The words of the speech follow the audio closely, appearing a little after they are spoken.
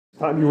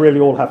time you really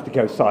all have to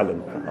go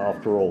silent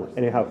after all.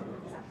 Anyhow,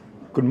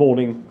 good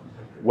morning.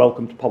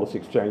 Welcome to Policy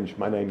Exchange.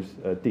 My name's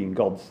Dean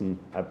Godson.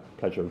 I have the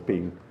pleasure of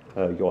being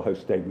your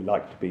host today. We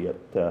like to be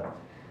at the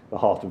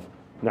heart of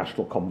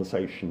national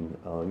conversation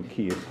on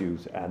key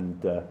issues,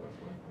 and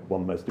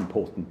one of the most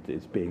important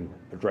is being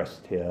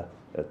addressed here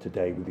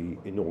today with the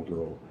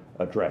inaugural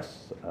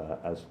address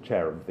as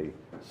chair of the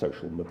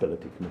Social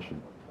Mobility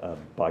Commission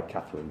by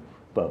Katharine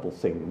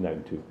Birbalsingh,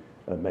 known to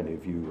many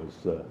of you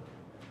as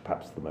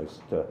perhaps the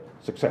most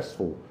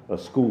successful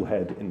school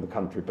head in the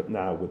country, but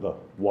now with a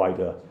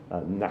wider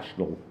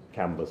national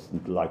canvas,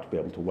 and delighted to be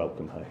able to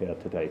welcome her here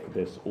today for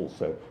this.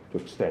 Also to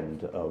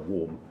extend a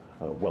warm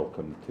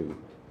welcome to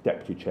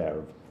Deputy Chair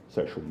of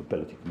Social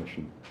Mobility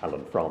Commission,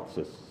 Alan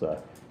Francis,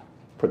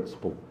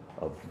 Principal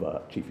of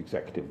Chief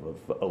Executive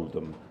of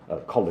Oldham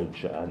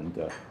College,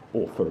 and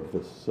author of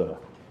this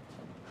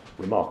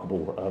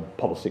remarkable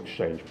policy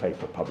exchange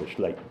paper published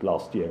late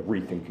last year,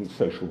 Rethinking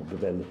Social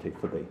Mobility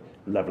for the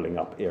Levelling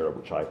Up Era,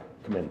 which I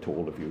commend to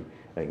all of you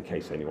in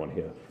case anyone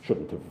here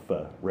shouldn't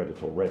have read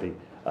it already.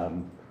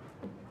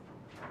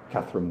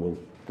 Katharine will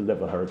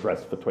deliver her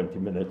address for 20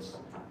 minutes.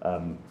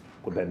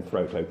 We'll then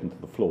throw it open to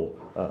the floor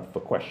for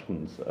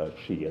questions.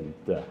 She and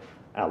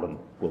Alan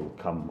will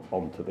come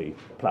onto the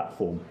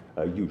platform.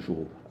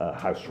 Usual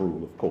house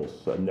rule, of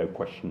course, no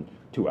question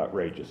too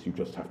outrageous. You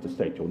just have to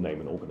state your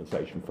name and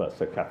organisation first.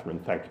 So, Katharine,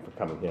 thank you for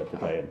coming here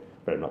today, and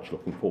very much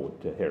looking forward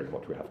to hearing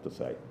what we have to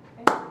say.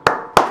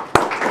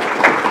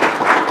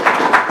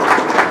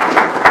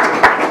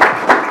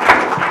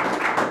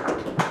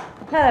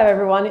 Hello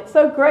everyone, it's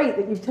so great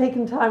that you've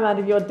taken time out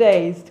of your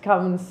days to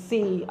come and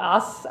see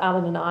us,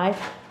 Alan and I.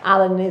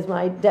 Alan is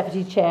my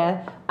deputy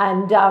chair,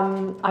 and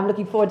I'm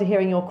looking forward to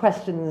hearing your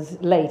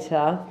questions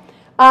later.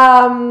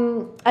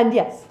 And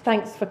yes,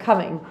 thanks for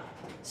coming.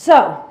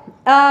 So,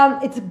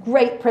 it's a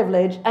great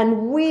privilege,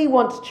 and we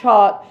want to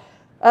chart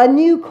a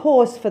new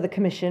course for the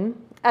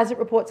Commission as it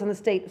reports on the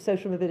state of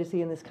social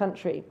mobility in this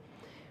country.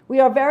 We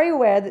are very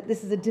aware that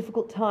this is a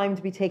difficult time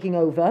to be taking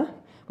over.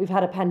 We've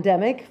had a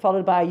pandemic,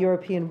 followed by a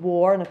European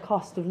war and a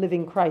cost of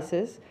living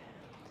crisis.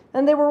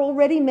 And there were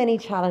already many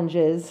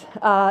challenges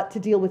to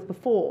deal with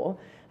before,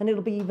 and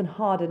it'll be even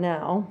harder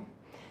now.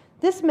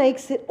 This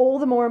makes it all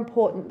the more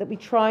important that we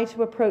try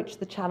to approach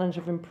the challenge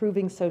of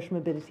improving social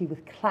mobility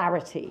with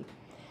clarity,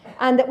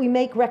 and that we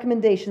make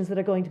recommendations that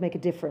are going to make a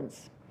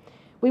difference.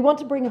 We want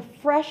to bring a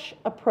fresh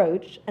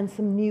approach and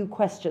some new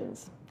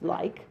questions,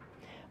 like,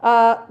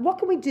 what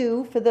can we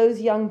do for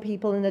those young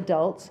people and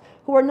adults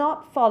who have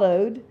not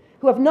followed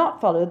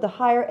the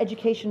higher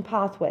education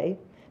pathway,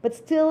 but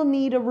still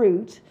need a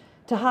route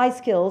to high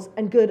skills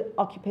and good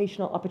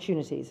occupational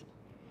opportunities?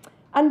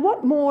 And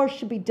what more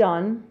should be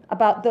done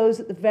about those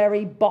at the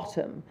very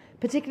bottom,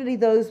 particularly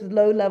those with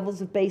low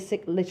levels of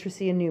basic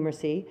literacy and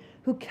numeracy,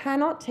 who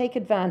cannot take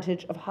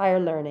advantage of higher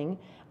learning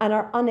and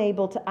are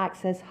unable to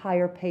access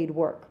higher paid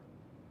work?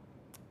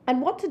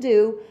 And what to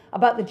do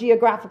about the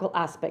geographical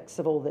aspects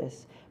of all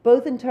this,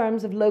 both in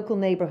terms of local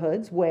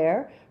neighbourhoods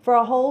where, for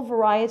a whole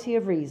variety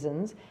of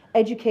reasons,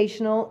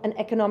 educational and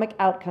economic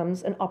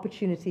outcomes and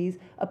opportunities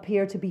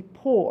appear to be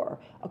poor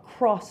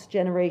across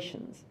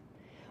generations.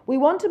 We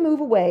want to move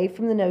away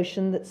from the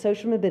notion that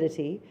social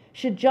mobility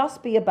should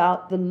just be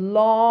about the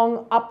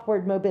long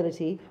upward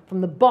mobility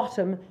from the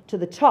bottom to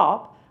the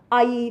top,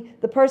 i.e.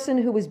 the person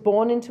who was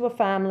born into a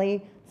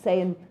family,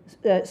 say in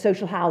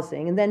social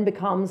housing, and then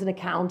becomes an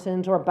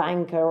accountant or a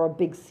banker or a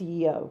big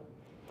CEO.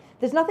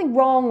 There's nothing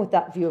wrong with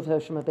that view of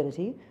social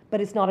mobility, but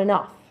it's not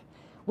enough.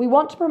 We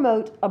want to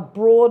promote a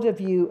broader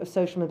view of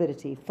social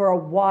mobility for a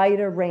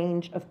wider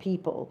range of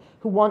people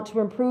who want to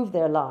improve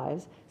their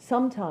lives,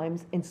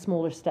 sometimes in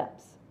smaller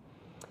steps.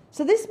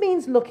 So this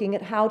means looking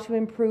at how to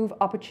improve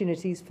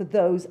opportunities for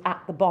those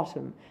at the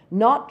bottom,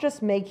 not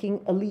just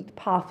making elite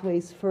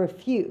pathways for a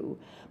few,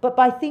 but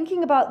by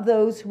thinking about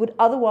those who would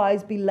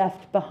otherwise be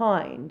left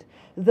behind,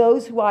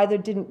 those who either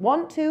didn't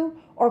want to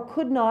or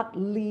could not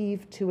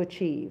leave to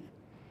achieve.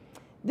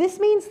 This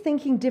means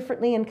thinking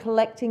differently and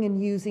collecting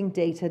and using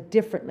data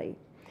differently.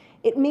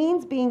 It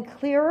means being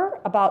clearer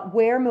about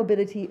where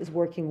mobility is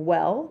working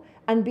well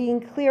and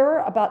being clearer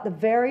about the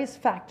various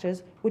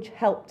factors which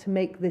help to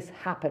make this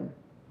happen.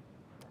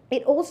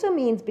 It also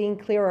means being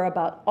clearer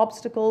about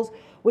obstacles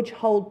which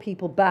hold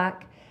people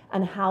back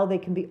and how they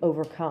can be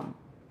overcome.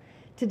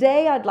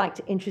 Today, I'd like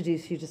to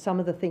introduce you to some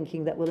of the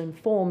thinking that will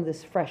inform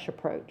this fresh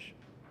approach.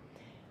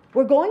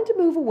 We're going to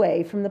move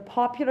away from the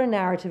popular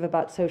narrative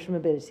about social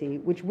mobility,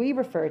 which we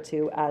refer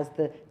to as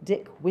the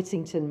Dick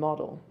Whittington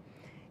model.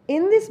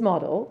 In this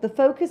model, the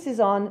focus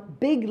is on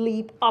big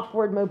leap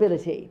upward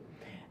mobility,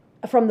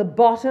 from the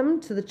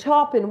bottom to the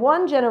top in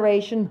one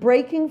generation,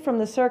 breaking from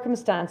the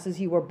circumstances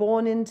you were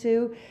born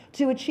into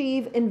to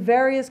achieve in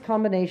various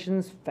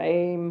combinations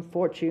fame,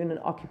 fortune, and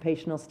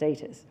occupational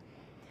status.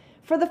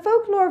 For the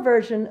folklore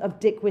version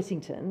of Dick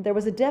Whittington, there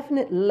was a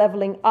definite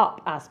levelling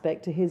up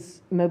aspect to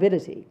his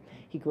mobility.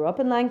 He grew up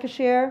in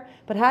Lancashire,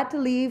 but had to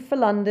leave for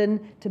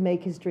London to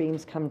make his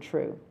dreams come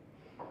true.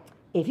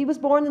 If he was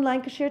born in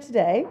Lancashire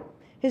today,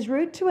 His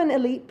route to an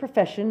elite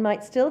profession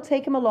might still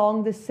take him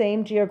along the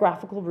same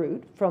geographical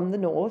route from the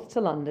north to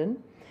London,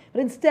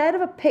 but instead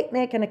of a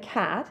picnic and a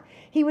cat,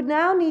 he would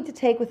now need to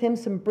take with him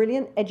some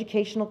brilliant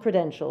educational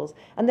credentials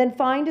and then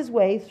find his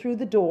way through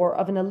the door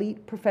of an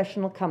elite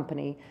professional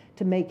company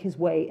to make his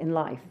way in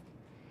life.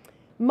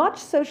 Much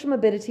social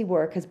mobility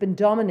work has been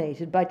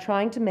dominated by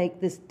trying to make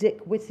this Dick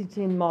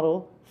Whittington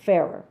model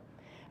fairer.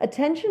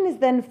 Attention is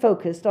then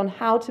focused on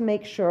how to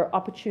make sure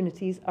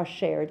opportunities are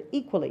shared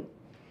equally.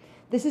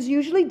 This is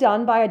usually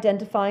done by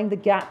identifying the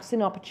gaps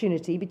in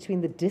opportunity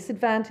between the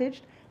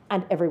disadvantaged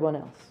and everyone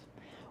else.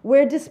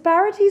 Where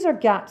disparities or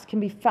gaps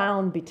can be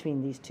found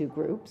between these two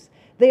groups,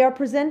 they are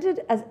presented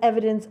as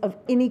evidence of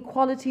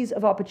inequalities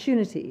of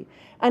opportunity,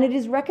 and it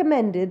is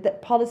recommended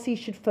that policy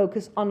should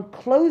focus on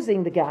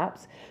closing the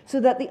gaps so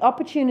that the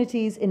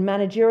opportunities in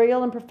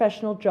managerial and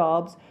professional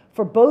jobs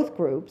for both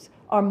groups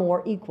are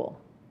more equal.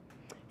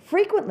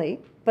 Frequently,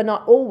 but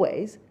not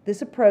always,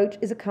 this approach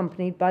is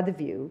accompanied by the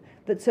view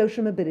that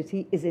social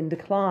mobility is in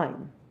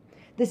decline.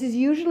 This is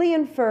usually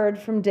inferred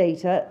from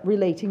data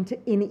relating to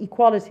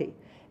inequality.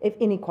 If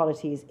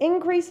inequality is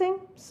increasing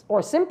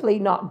or simply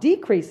not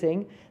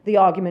decreasing, the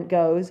argument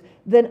goes,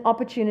 then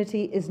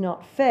opportunity is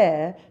not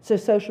fair, so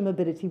social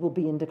mobility will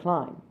be in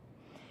decline.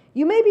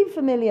 You may be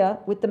familiar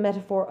with the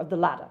metaphor of the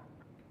ladder.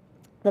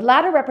 The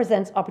ladder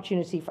represents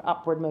opportunity for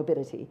upward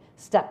mobility,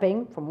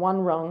 stepping from one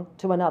rung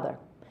to another.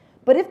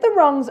 But if the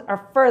rungs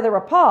are further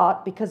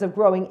apart because of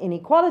growing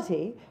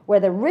inequality, where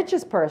the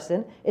richest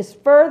person is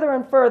further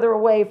and further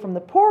away from the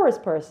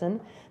poorest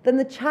person, then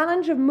the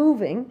challenge of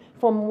moving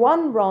from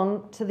one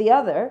rung to the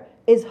other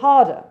is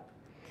harder.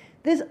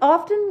 This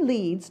often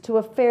leads to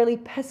a fairly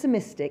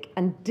pessimistic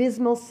and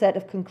dismal set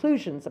of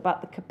conclusions about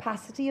the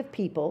capacity of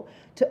people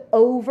to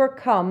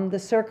overcome the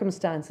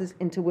circumstances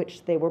into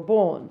which they were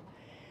born.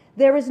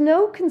 There is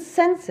no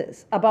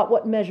consensus about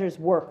what measures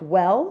work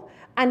well,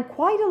 and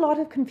quite a lot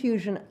of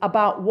confusion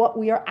about what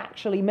we are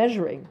actually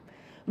measuring.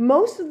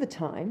 Most of the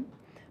time,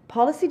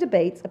 policy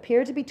debates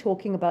appear to be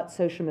talking about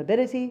social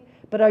mobility,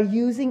 but are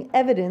using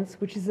evidence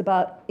which is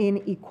about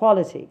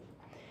inequality.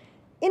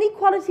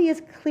 Inequality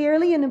is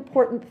clearly an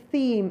important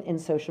theme in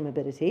social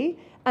mobility,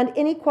 and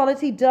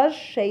inequality does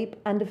shape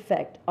and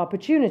affect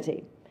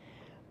opportunity.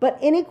 But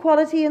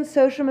inequality and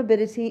social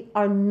mobility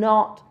are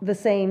not the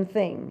same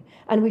thing,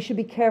 and we should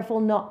be careful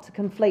not to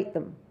conflate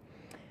them.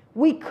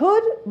 We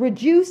could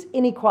reduce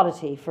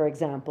inequality, for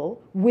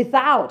example,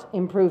 without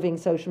improving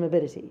social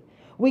mobility.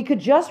 We could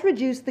just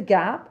reduce the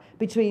gap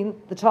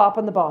between the top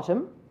and the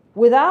bottom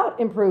without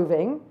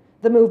improving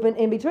the movement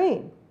in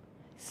between.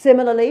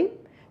 Similarly,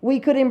 we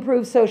could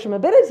improve social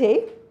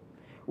mobility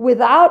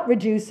without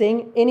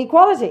reducing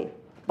inequality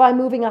by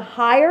moving a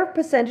higher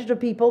percentage of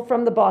people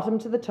from the bottom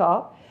to the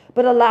top,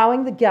 but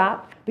allowing the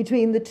gap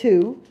between the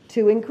two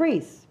to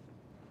increase.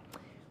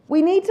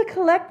 We need to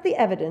collect the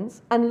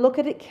evidence and look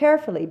at it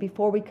carefully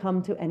before we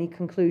come to any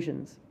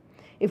conclusions.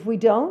 If we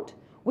don't,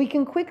 we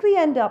can quickly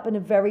end up in a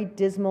very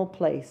dismal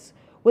place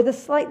with a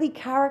slightly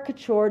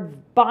caricatured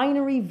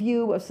binary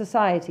view of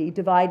society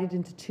divided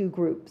into two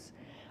groups.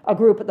 A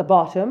group at the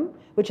bottom,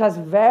 which has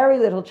very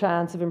little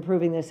chance of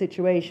improving their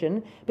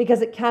situation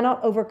because it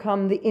cannot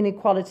overcome the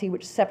inequality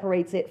which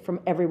separates it from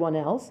everyone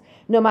else,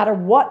 no matter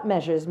what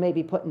measures may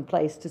be put in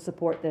place to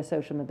support their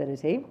social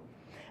mobility.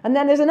 And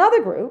then there's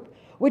another group,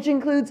 which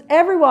includes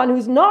everyone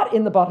who's not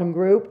in the bottom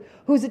group,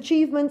 whose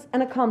achievements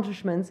and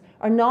accomplishments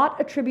are not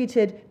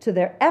attributed to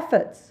their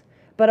efforts,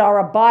 but are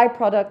a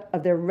byproduct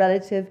of their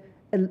relative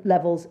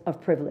levels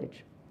of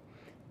privilege.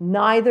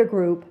 Neither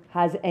group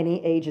has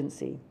any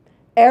agency.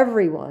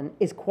 Everyone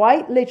is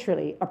quite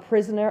literally a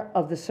prisoner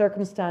of the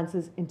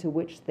circumstances into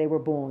which they were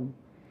born.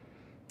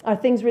 Are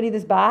things really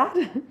this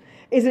bad?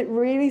 Is it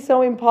really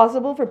so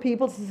impossible for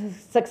people to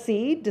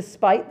succeed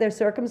despite their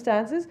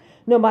circumstances,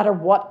 no matter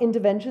what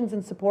interventions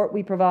and support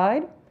we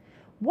provide?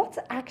 What's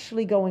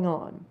actually going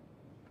on?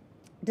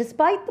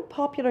 Despite the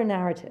popular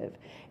narrative,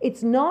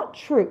 it's not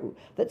true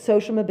that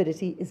social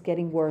mobility is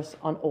getting worse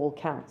on all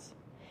counts.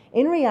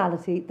 In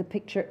reality, the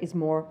picture is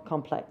more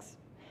complex.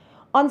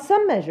 On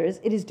some measures,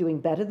 it is doing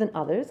better than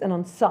others, and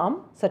on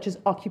some, such as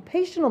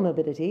occupational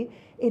mobility,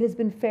 it has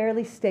been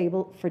fairly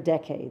stable for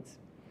decades.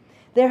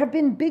 There have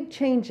been big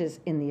changes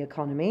in the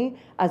economy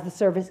as the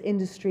service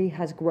industry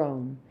has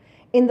grown.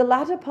 In the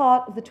latter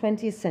part of the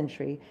 20th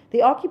century,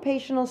 the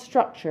occupational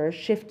structure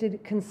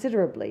shifted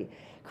considerably,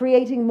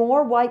 creating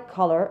more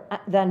white-collar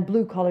than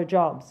blue-collar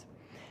jobs.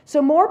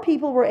 So more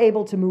people were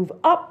able to move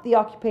up the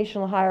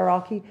occupational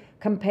hierarchy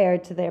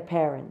compared to their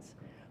parents.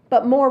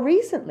 But more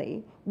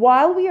recently,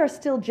 while we are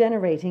still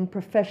generating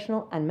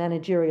professional and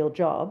managerial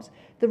jobs,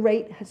 the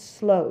rate has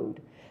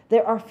slowed.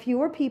 There are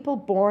fewer people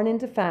born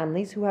into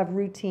families who have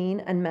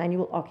routine and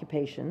manual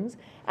occupations,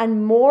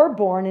 and more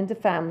born into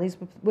families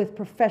with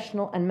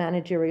professional and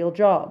managerial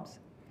jobs.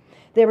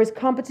 There is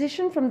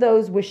competition from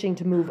those wishing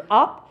to move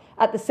up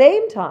at the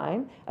same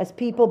time as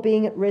people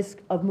being at risk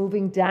of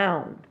moving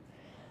down.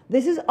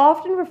 This is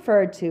often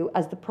referred to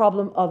as the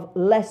problem of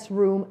less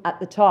room at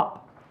the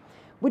top.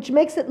 which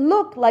makes it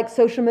look like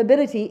social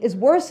mobility is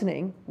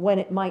worsening when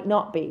it might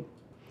not be.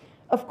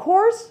 Of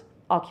course,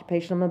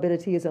 occupational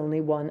mobility is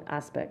only one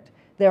aspect.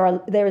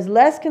 There is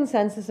less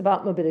consensus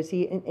about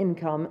mobility in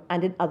income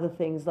and in other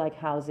things like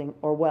housing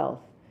or wealth.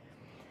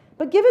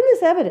 But given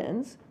this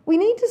evidence, we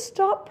need to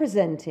stop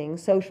presenting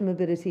social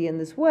mobility in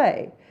this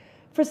way.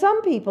 For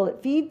some people,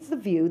 it feeds the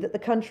view that the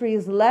country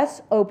is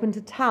less open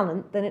to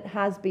talent than it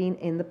has been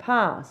in the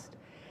past.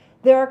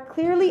 There are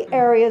clearly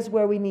areas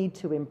where we need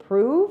to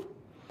improve,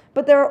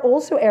 but there are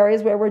also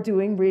areas where we're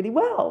doing really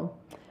well.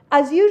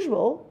 As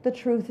usual, the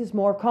truth is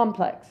more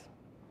complex.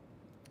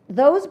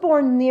 Those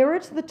born nearer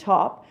to the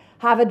top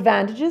have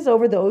advantages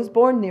over those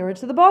born nearer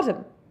to the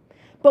bottom.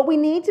 But we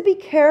need to be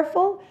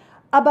careful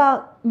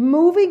about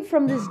moving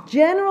from this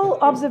general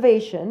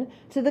observation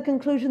to the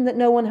conclusion that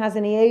no one has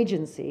any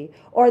agency,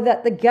 or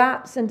that the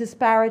gaps and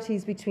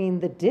disparities between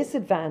the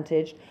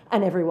disadvantaged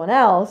and everyone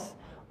else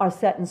are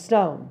set in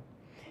stone.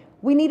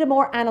 We need a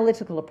more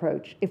analytical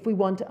approach if we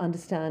want to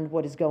understand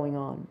what is going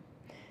on.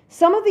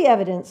 Some of the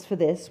evidence for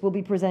this will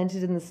be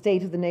presented in the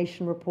State of the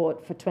Nation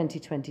report for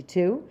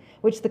 2022,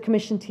 which the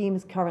Commission team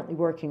is currently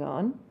working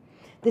on.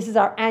 This is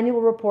our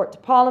annual report to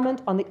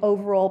Parliament on the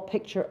overall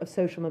picture of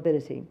social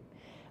mobility.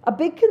 A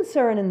big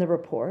concern in the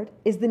report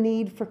is the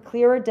need for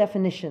clearer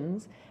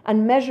definitions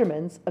and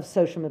measurements of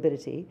social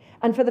mobility,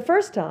 and for the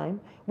first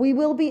time, we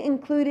will be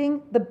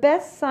including the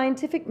best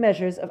scientific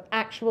measures of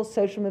actual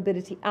social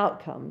mobility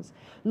outcomes,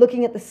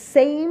 looking at the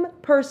same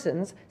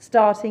person's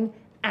starting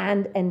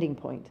and ending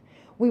point.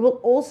 We will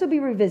also be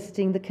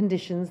revisiting the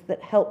conditions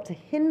that help to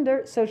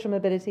hinder social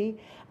mobility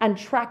and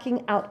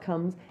tracking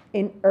outcomes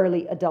in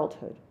early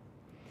adulthood.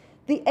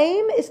 The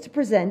aim is to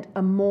present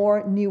a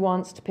more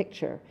nuanced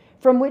picture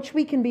from which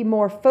we can be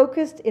more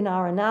focused in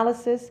our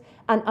analysis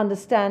and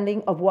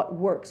understanding of what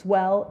works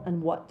well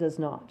and what does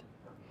not.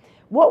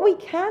 What we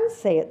can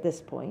say at this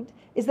point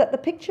is that the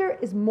picture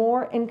is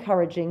more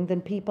encouraging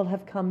than people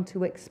have come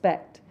to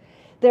expect.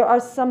 There are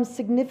some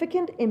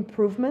significant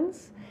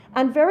improvements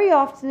and very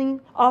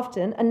often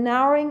a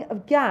narrowing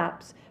of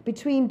gaps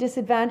between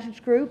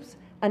disadvantaged groups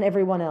and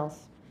everyone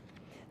else.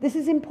 This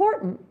is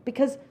important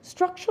because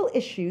structural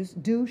issues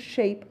do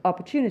shape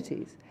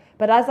opportunities.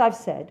 But as I've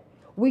said,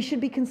 we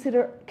should be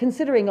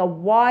considering a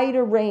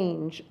wider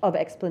range of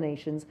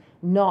explanations,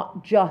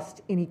 not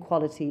just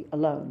inequality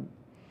alone.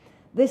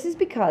 This is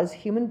because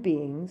human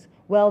beings,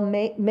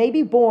 may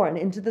be born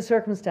into the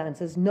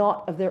circumstances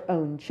not of their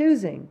own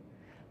choosing,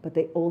 but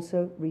they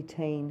also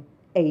retain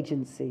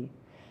agency.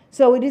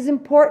 So it is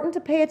important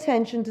to pay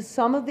attention to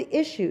some of the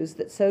issues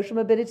that social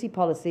mobility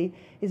policy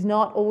is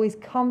not always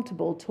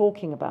comfortable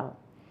talking about.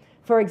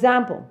 For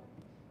example,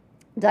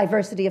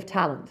 diversity of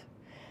talent.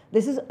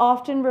 This is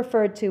often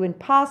referred to in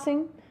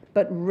passing,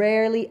 but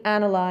rarely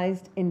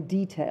analyzed in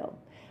detail.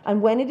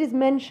 And when it is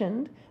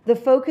mentioned, the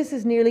focus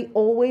is nearly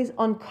always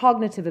on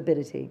cognitive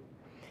ability.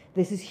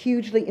 This is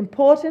hugely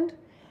important,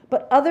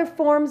 but other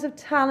forms of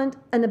talent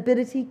and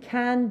ability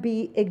can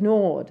be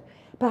ignored,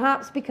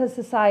 perhaps because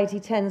society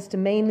tends to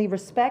mainly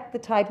respect the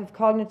type of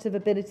cognitive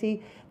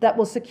ability that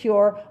will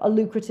secure a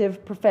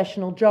lucrative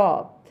professional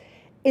job.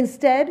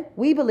 Instead,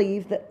 we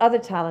believe that other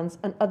talents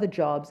and other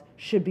jobs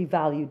should be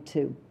valued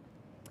too.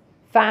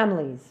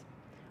 Families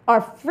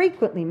are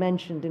frequently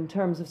mentioned in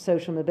terms of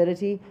social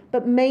mobility,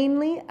 but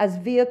mainly as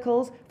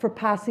vehicles for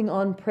passing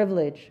on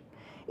privilege.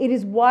 It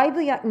is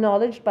widely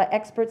acknowledged by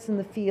experts in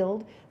the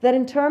field that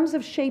in terms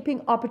of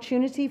shaping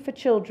opportunity for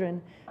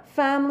children,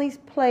 families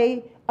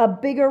play a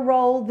bigger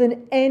role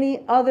than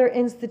any other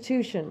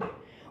institution.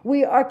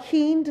 We are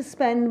keen to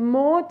spend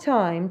more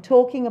time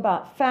talking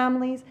about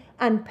families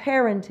and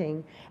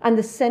parenting and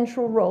the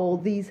central role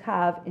these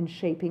have in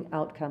shaping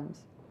outcomes.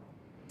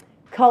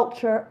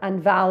 Culture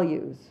and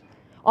values,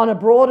 on a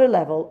broader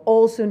level,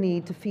 also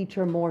need to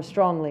feature more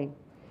strongly.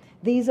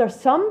 These are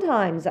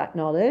sometimes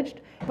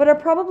acknowledged, but are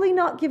probably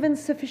not given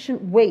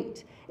sufficient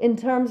weight in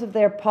terms of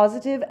their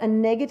positive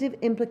and negative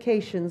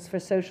implications for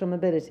social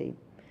mobility.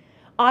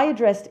 I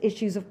addressed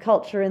issues of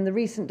culture in the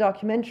recent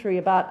documentary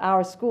about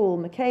our school,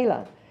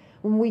 Michaela,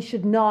 and we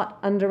should not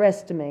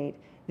underestimate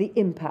the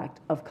impact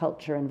of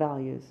culture and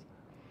values.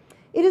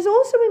 It is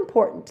also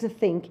important to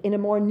think in a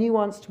more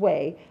nuanced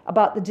way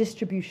about the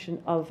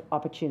distribution of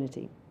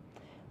opportunity.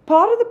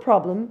 Part of the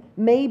problem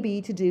may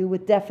be to do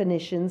with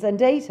definitions and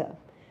data.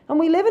 And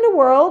we live in a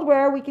world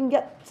where we can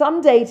get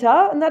some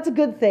data, and that's a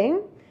good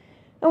thing.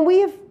 But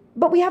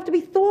we have to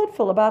be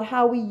thoughtful about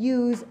how we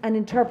use and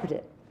interpret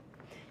it.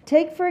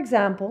 Take, for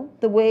example,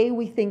 the way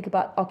we think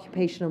about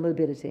occupational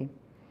mobility.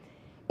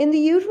 In the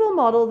usual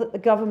model that the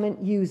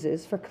government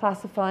uses for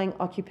classifying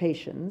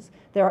occupations,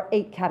 there are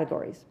 8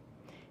 categories.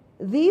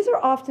 These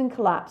are often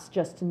collapsed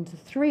just into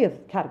 3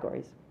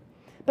 categories.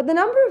 But the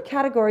number of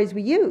categories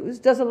we use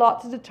does a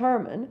lot to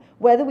determine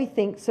whether we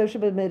think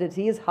social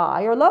mobility is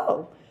high or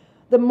low.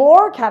 The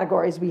more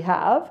categories we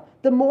have,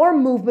 the more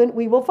movement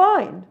we will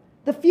find.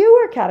 The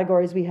fewer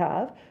categories we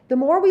have, the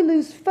more we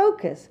lose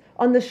focus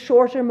on the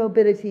shorter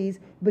mobilities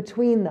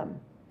between them.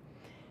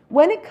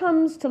 When it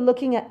comes to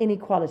looking at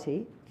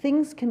inequality,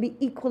 things can be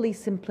equally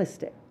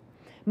simplistic.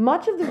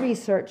 much of the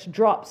research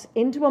drops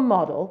into a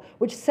model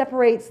which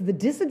separates the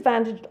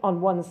disadvantaged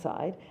on one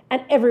side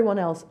and everyone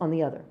else on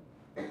the other.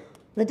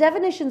 The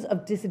definitions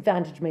of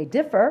disadvantage may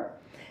differ,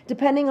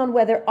 depending on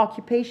whether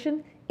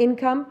occupation,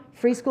 income,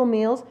 free school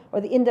meals,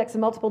 or the index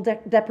of multiple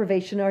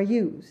deprivation are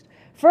used.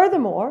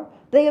 Furthermore,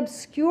 they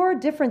obscure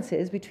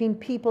differences between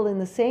people in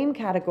the same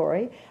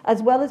category,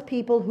 as well as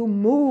people who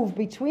move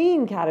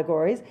between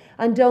categories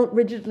and don't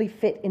rigidly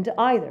fit into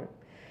either.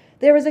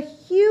 There is a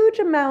huge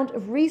amount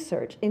of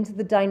research into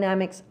the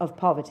dynamics of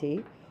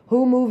poverty,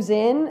 who moves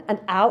in and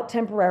out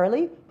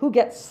temporarily, who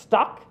gets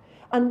stuck,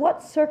 and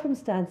what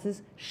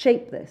circumstances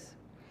shape this.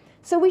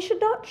 So we should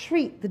not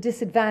treat the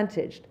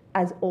disadvantaged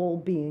as all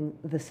being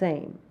the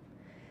same.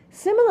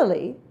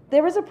 Similarly,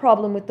 there is a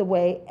problem with the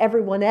way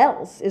everyone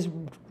else is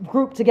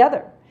grouped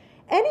together.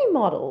 Any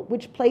model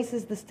which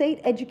places the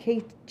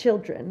state-educated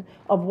children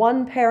of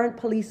one-parent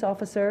police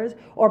officers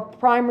or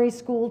primary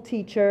school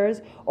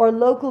teachers or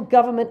local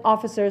government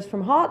officers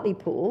from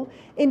Hartlepool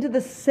into the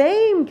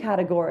same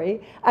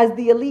category as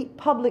the elite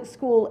public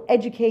school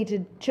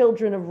educated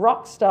children of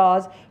rock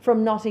stars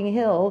from Notting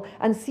Hill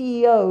and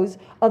CEOs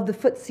of the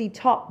FTSE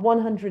top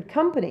 100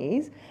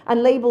 companies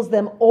and labels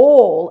them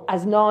all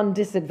as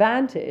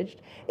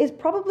non-disadvantaged is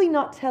probably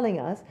not telling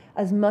us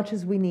as much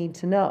as we need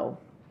to know.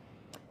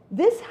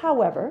 This,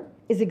 however,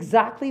 is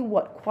exactly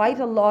what quite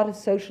a lot of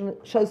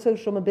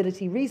social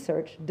mobility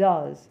research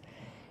does.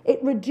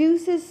 It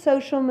reduces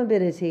social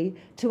mobility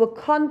to a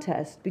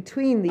contest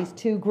between these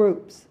two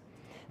groups.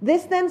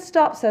 This then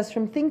stops us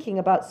from thinking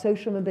about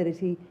social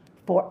mobility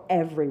for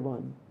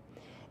everyone.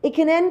 It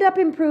can end up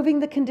improving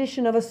the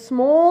condition of a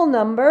small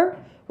number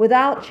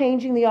without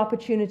changing the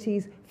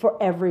opportunities for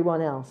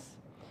everyone else.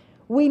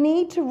 We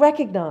need to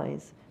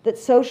recognize that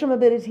social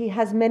mobility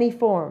has many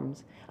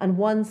forms, and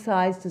one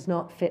size does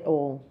not fit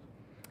all.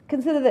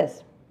 Consider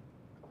this.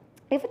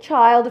 If a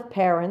child of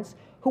parents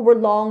who were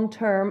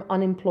long-term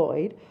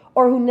unemployed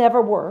or who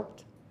never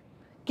worked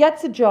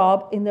gets a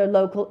job in their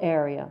local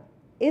area,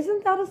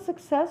 isn't that a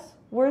success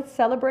worth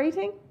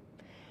celebrating?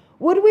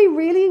 Would we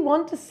really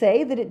want to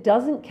say that it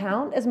doesn't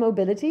count as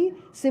mobility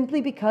simply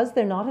because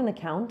they're not an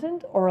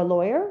accountant or a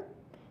lawyer?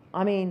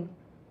 I mean,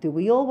 do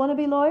we all want to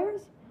be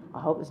lawyers? I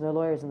hope there's no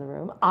lawyers in the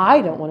room.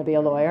 I don't want to be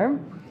a lawyer.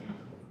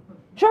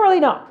 Surely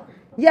not.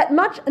 Yet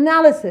much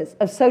analysis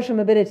of social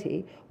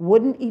mobility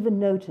wouldn't even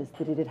notice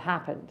that it had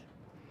happened.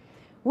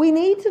 We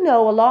need to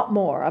know a lot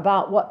more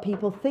about what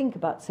people think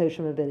about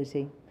social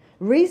mobility.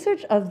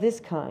 Research of this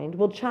kind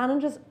will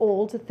challenge us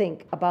all to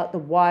think about the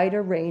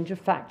wider range of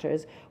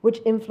factors which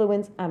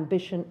influence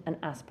ambition and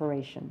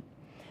aspiration.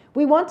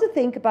 We want to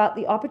think about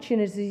the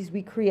opportunities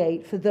we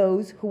create for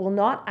those who will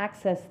not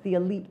access the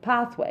elite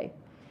pathway,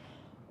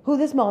 who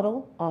this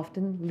model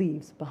often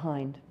leaves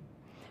behind.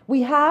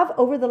 We have,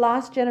 over the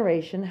last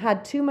generation,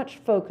 had too much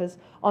focus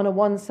on a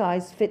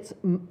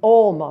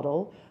one-size-fits-all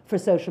model for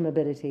social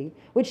mobility,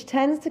 which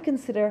tends to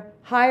consider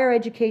higher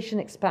education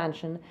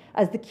expansion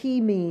as the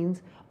key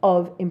means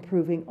of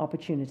improving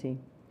opportunity.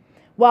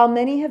 While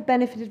many have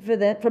benefited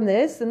from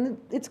this, and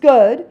it's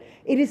good,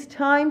 it is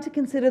time to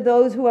consider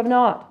those who have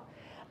not.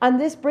 And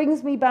this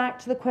brings me back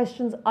to the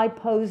questions I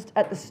posed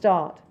at the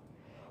start.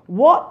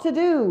 What to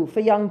do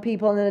for young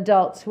people and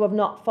adults who have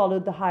not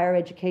followed the higher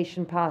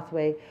education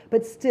pathway,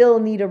 but still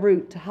need a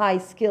route to high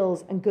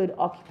skills and good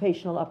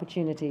occupational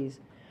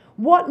opportunities?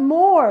 What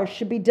more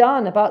should be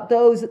done about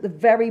those at the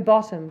very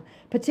bottom,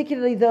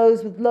 particularly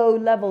those with low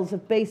levels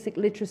of basic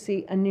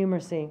literacy and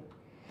numeracy?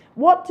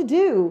 What to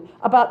do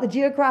about the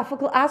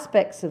geographical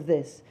aspects of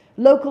this,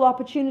 local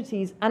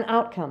opportunities and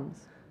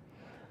outcomes?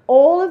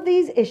 All of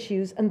these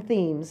issues and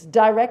themes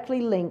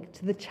directly link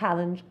to the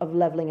challenge of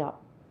levelling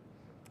up.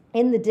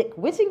 In the Dick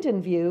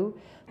Whittington view,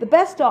 the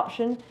best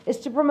option is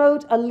to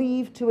promote a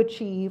leave to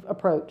achieve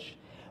approach.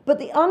 But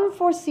the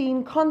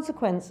unforeseen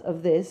consequence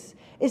of this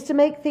is to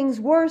make things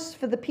worse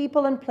for the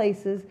people and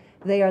places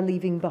they are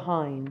leaving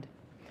behind.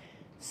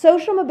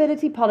 Social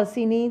mobility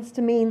policy needs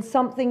to mean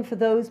something for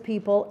those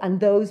people and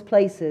those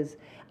places.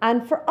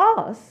 And for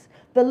us,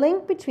 the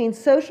link between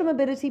social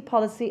mobility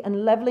policy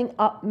and levelling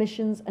up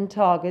missions and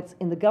targets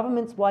in the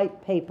government's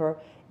white paper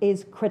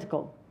is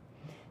critical.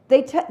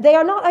 They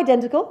are not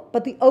identical,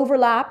 but the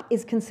overlap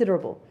is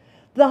considerable.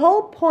 The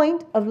whole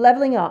point of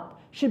levelling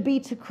up should be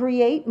to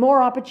create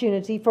more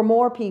opportunity for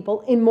more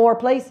people in more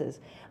places.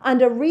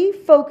 And a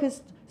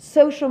refocused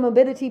social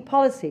mobility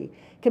policy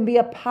can be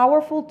a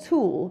powerful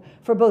tool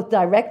for both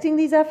directing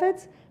these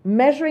efforts,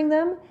 measuring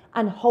them,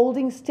 and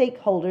holding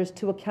stakeholders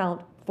to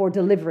account for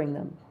delivering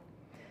them.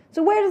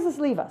 So where does this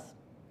leave us?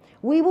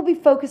 We will be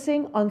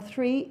focusing on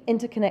three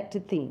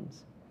interconnected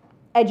themes.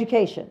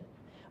 Education,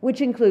 which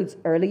includes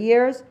early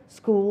years,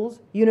 schools,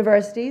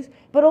 universities,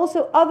 but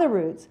also other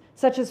routes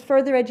such as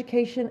further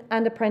education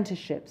and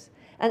apprenticeships.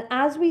 And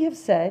as we have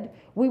said,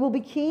 we will be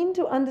keen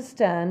to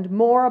understand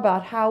more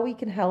about how we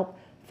can help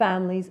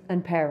families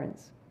and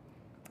parents.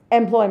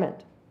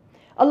 Employment.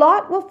 A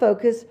lot will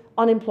focus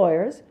on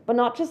employers, but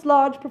not just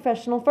large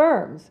professional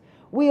firms.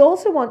 We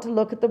also want to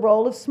look at the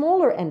role of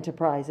smaller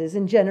enterprises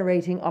in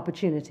generating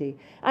opportunity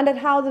and at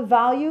how the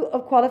value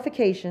of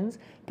qualifications,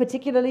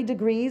 particularly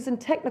degrees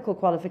and technical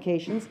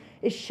qualifications,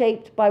 is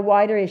shaped by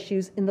wider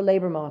issues in the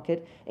labour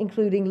market,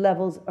 including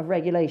levels of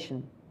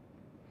regulation.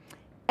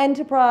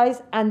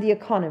 Enterprise and the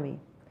economy.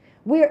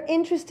 We are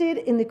interested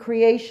in the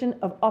creation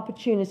of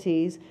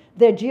opportunities,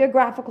 their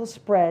geographical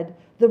spread,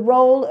 the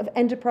role of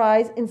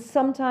enterprise in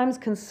sometimes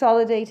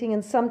consolidating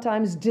and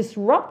sometimes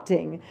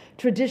disrupting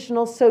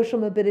traditional social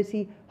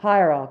mobility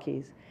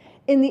hierarchies.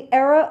 In the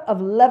era of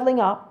levelling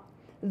up,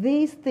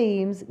 these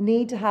themes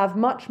need to have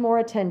much more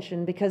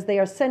attention because they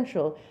are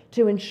central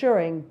to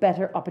ensuring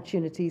better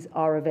opportunities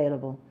are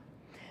available.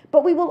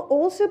 But we will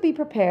also be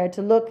prepared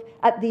to look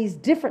at these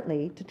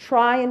differently to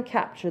try and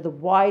capture the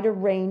wider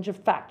range of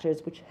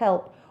factors which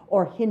help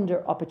or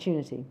hinder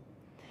opportunity.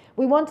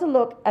 We want to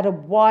look at a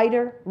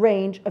wider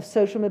range of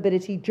social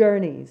mobility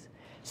journeys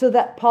so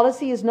that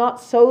policy is not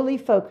solely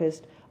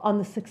focused on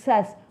the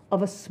success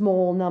of a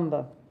small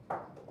number.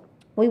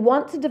 We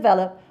want to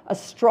develop a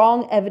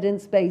strong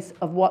evidence base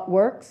of what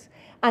works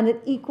and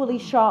an equally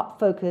sharp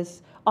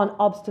focus on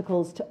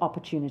obstacles to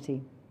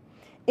opportunity.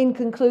 In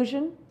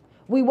conclusion,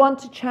 we want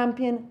to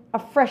champion a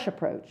fresh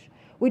approach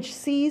which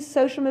sees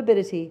social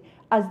mobility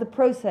as the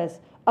process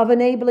of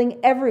enabling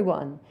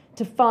everyone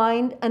to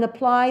find and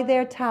apply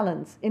their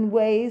talents in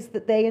ways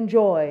that they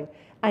enjoy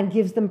and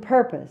gives them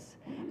purpose,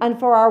 and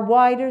for our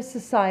wider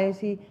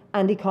society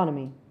and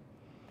economy.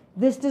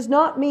 This does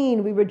not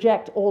mean we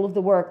reject all of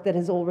the work that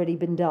has already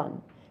been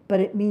done, but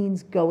it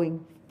means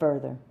going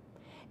further.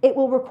 It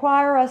will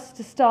require us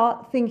to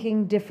start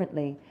thinking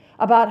differently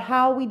about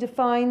how we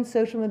define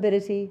social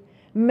mobility,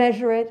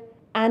 measure it,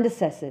 and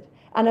assess it,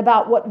 and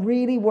about what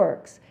really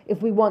works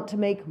if we want to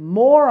make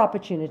more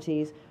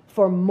opportunities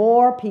for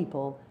more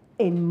people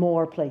in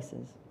more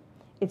places.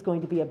 It's going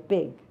to be a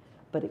big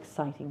but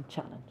exciting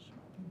challenge.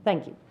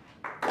 Thank you.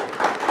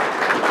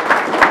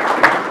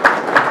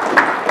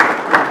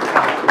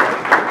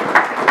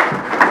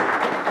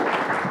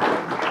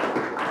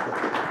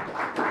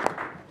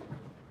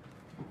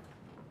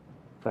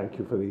 Thank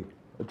you for the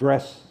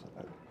address.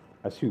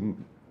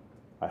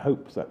 I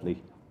hope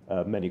certainly,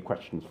 many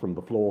questions from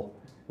the floor.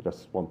 I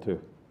just want to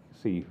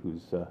see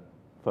who's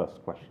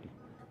first question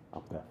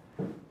up there.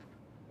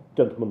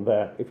 Gentleman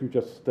there, if you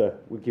just,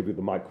 we'll give you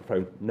the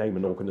microphone, name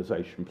and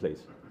organisation,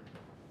 please.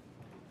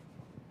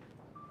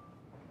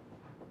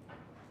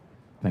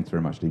 Thanks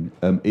very much, Dean.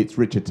 It's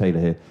Richard Taylor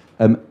here.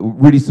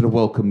 Really sort of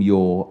welcome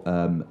your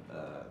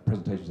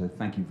presentation, so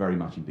thank you very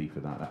much indeed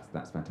for that.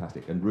 That's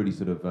fantastic, and really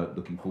sort of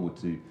looking forward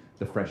to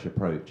the fresh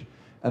approach.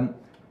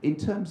 In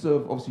terms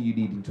of, obviously you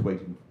needing to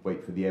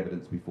wait for the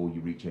evidence before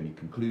you reach any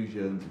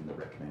conclusions and the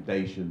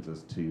recommendations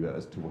as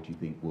to what you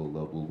think will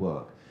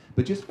work.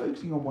 But just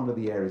focusing on one of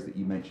the areas that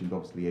you mentioned,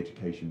 obviously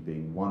education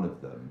being one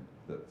of them,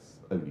 that's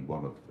only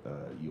one of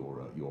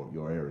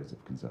your areas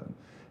of concern.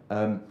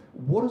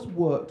 What has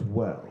worked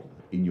well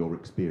in your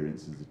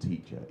experience as a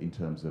teacher in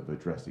terms of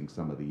addressing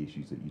some of the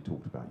issues that you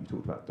talked about? You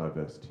talked about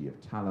diversity of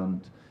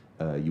talent,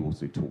 you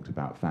also talked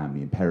about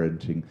family and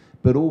parenting,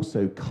 but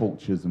also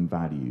cultures and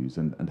values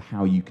and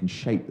how you can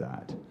shape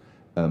that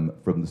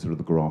from the sort of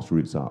the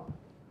grassroots up.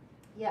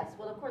 Yes,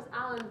 well, of course,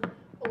 Alan,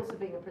 also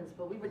being a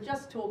principal, we were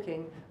just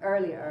talking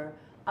earlier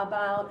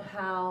about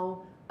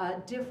how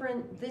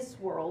different this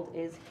world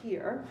is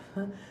here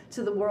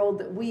to the world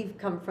that we've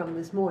come from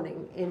this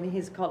morning in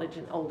his college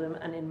in Oldham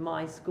and in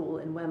my school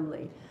in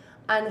Wembley,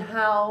 and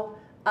how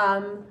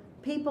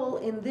people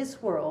in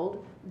this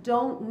world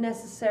don't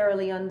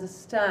necessarily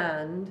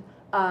understand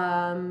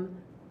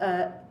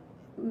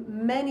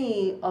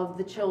many of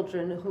the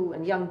children who,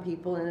 and young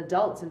people and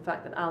adults, in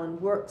fact, that Alan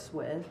works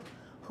with,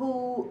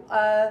 who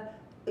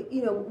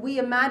you know, we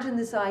imagine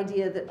this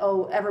idea that,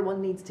 oh,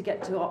 everyone needs to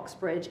get to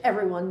Oxbridge,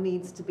 everyone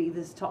needs to be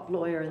this top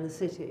lawyer in the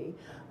city.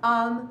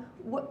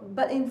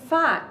 But in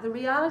fact, the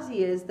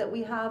reality is that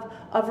we have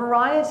a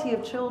variety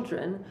of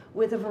children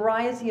with a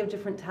variety of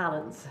different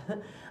talents.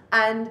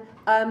 And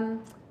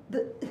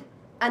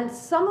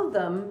some of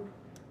them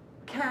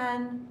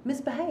can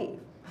misbehave.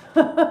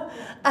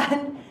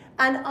 and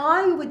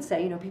I would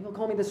say, you know, people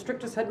call me the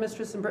strictest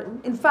headmistress in Britain.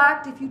 In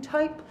fact, if you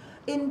type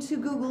into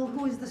Google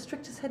who is the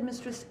strictest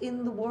headmistress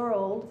in the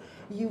world,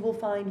 you will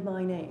find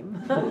my name.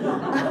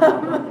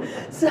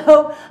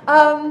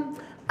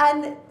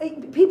 And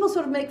people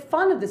sort of make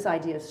fun of this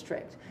idea of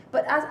strict.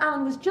 But as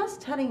Alan was just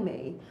telling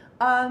me,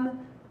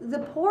 the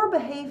poor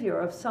behavior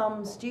of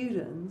some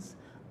students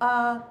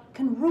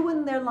can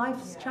ruin their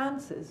life's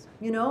chances,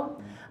 you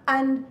know?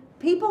 And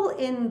people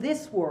in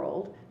this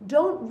world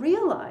don't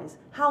realize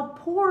how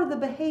poor the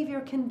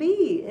behavior can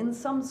be in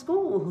some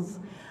schools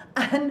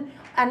and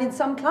in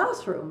some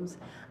classrooms.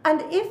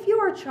 And if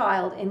you're a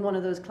child in one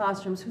of those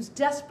classrooms who's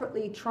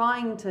desperately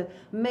trying to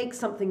make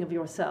something of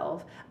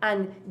yourself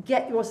and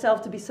get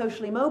yourself to be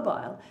socially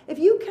mobile, if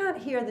you can't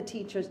hear the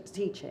teacher's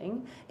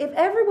teaching, if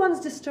everyone's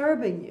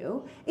disturbing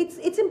you,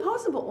 it's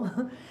impossible.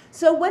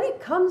 So when it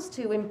comes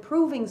to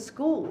improving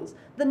schools,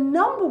 the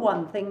number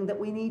one thing that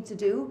we need to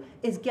do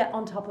is get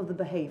on top of the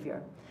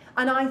behavior.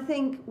 And I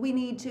think we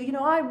need to, you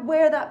know, I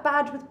wear that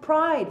badge with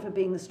pride for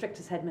being the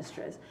strictest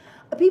headmistress.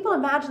 People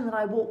imagine that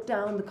I walk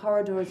down the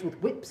corridors with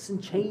whips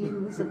and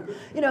chains, and,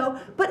 you know,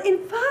 but in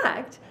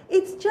fact,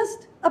 it's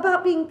just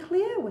about being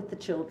clear with the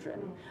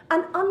children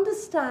and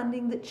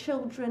understanding that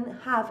children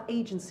have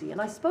agency.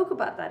 And I spoke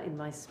about that in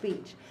my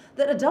speech,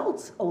 that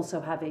adults also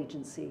have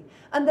agency.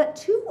 And that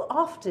too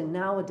often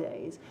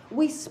nowadays,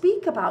 we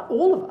speak about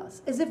all of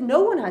us as if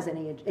no one has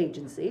any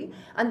agency,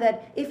 and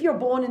that if you're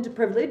born into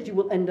privilege, you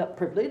will end up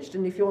privileged.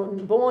 And if you're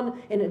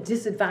born in a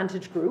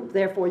disadvantaged group,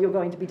 therefore you're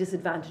going to be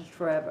disadvantaged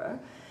forever.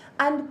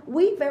 And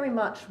we very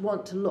much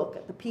want to look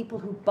at the people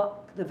who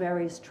buck the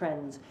various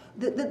trends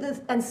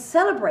and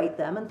celebrate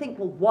them and think,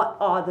 well, what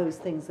are those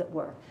things that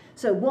work?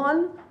 So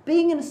one,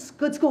 being in a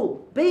good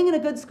school. Being in a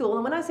good school,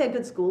 and when I say a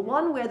good school,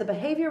 one where the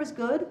behavior is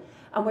good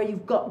and where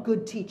you've got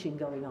good teaching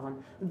going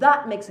on.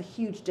 That makes a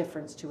huge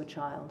difference to a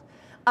child.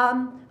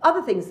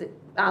 Other things that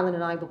Alan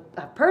and I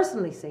have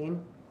personally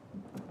seen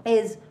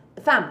is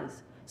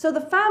families. So the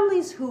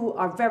families who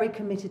are very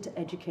committed to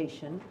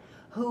education,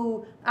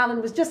 who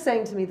Alan was just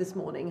saying to me this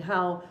morning,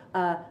 how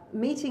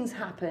meetings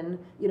happen,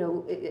 you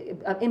know,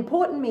 an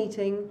important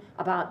meeting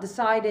about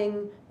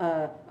deciding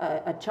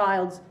a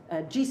child's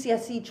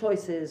GCSE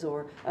choices,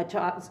 or a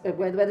child's,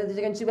 whether they're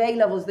going to do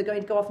A-levels, they're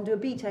going to go off and do a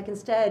BTEC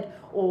instead,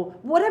 or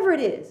whatever it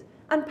is.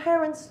 And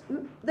parents,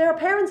 there are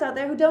parents out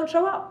there who don't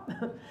show up.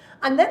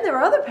 And then there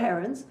are other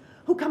parents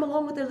who come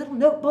along with their little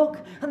notebook,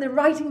 and they're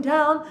writing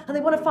down, and they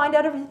want to find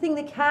out everything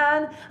they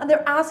can, and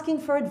they're asking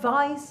for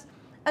advice.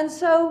 And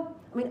so,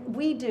 I mean,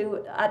 we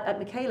do, at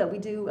Michaela, we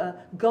do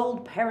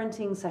gold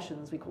parenting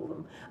sessions, we call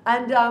them.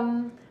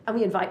 And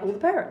we invite all the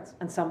parents.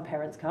 And some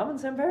parents come and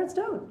some parents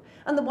don't.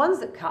 And the ones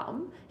that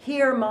come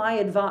hear my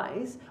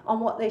advice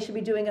on what they should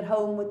be doing at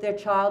home with their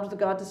child with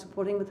regard to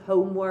supporting with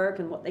homework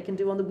and what they can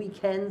do on the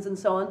weekends and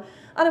so on.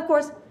 And of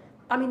course,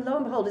 I mean, lo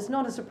and behold, it's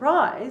not a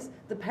surprise.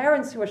 The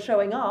parents who are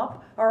showing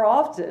up are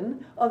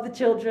often of the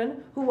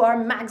children who are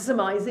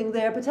maximizing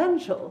their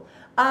potential.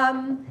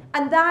 And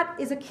that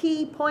is a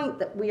key point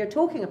that we are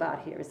talking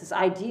about here, is this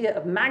idea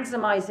of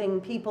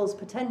maximizing people's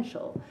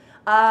potential.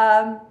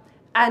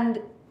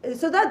 And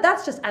so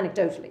that's just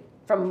anecdotally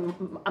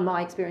from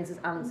my experiences,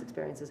 Alan's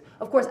experiences.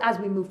 Of course, as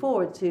we move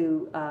forward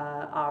to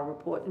our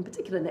report, in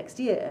particular next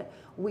year,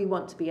 we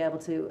want to be able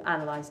to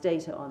analyze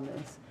data on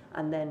this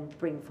and then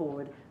bring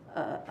forward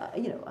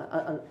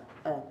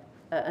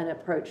an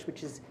approach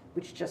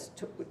which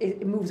just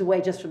it moves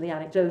away just from the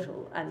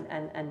anecdotal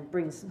and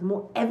brings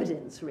more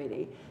evidence,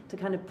 really, to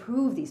kind of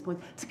prove these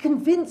points, to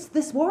convince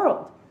this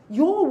world,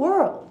 your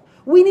world.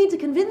 We need to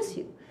convince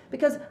you,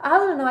 because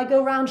Alan and I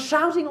go around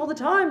shouting all the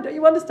time, "Don't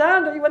you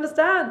understand? Don't you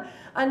understand?"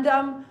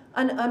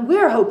 And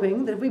we're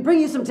hoping that if we bring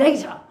you some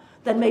data,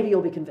 then maybe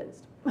you'll be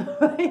convinced.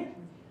 Right?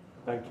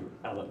 Thank you.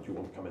 Alan, do you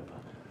want to comment on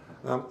that?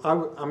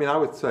 I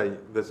would say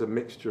there's a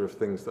mixture of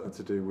things that are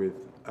to do with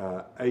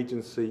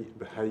agency,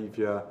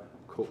 behaviour,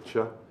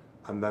 culture,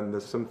 and then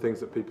there's some things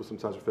that people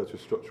sometimes refer to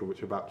as structural,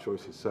 which are about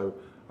choices. So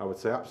I would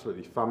say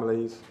absolutely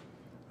families,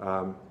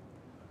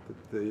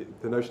 the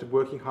notion of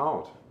working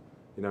hard,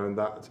 you know, and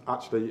that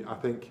actually I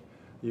think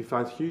you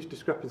find huge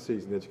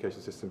discrepancies in the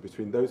education system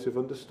between those who've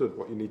understood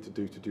what you need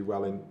to do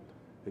well in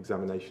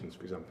examinations,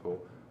 for example,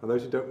 and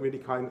those who don't really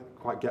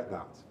quite get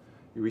that.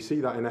 We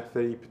see that in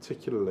FE,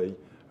 particularly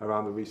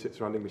around the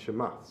resits around English and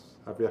maths.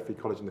 Every FE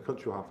college in the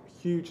country will have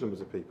huge numbers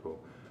of people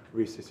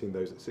resitting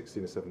those at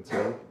 16 or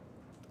 17,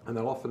 and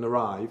they'll often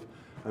arrive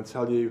and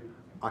tell you,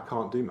 I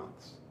can't do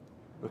maths.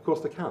 And of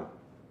course they can.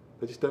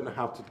 They just don't know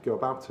how to go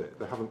about it.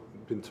 They haven't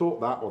been taught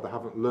that, or they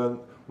haven't learned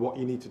what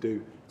you need to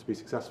do to be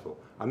successful.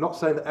 I'm not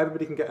saying that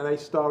everybody can get an A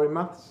star in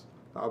maths.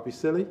 That would be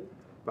silly.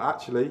 But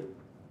actually,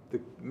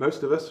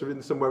 most of us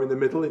are somewhere in the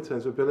middle in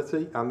terms of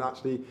ability, and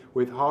actually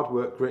with hard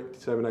work, grit,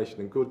 determination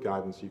and good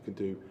guidance, you can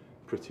do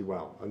pretty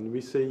well. And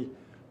we see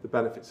the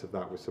benefits of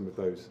that with some of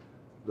those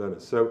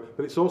learners. So,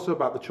 but it's also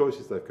about the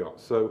choices they've got.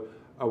 So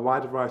a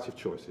wider variety of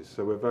choices.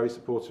 So we're very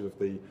supportive of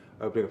the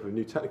opening up of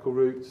new technical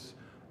routes,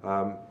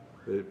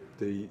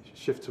 the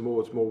shift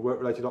towards more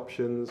work-related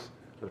options,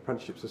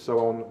 apprenticeships and so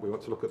on. We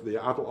want to look at the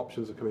adult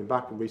options of coming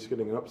back and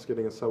reskilling and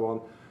upskilling and so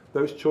on.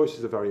 Those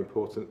choices are very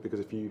important, because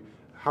if you,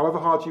 however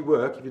hard you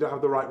work, if you don't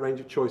have the right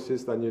range of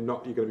choices, then you're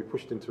going to be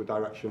pushed into a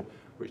direction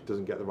which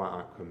doesn't get the right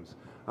outcomes.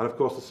 And of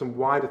course, there's some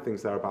wider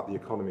things there about the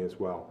economy as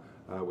well,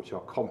 which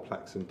are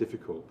complex and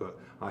difficult, but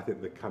I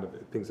think the kind of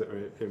things that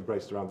are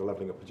embraced around the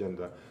levelling up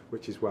agenda,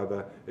 which is where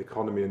the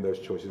economy and those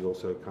choices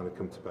also kind of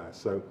come to bear.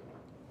 So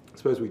I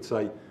suppose we'd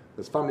say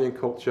there's family and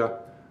culture,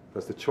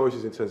 there's the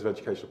choices in terms of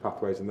educational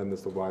pathways, and then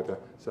there's the wider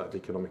set of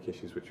economic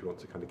issues which we want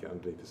to kind of get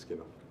underneath the skin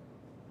of.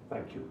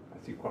 Thank you.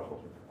 I see quite a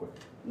lot of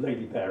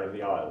lady there in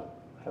the aisle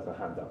has a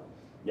hand up.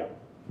 Yeah,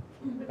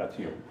 that's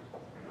you.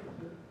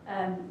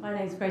 My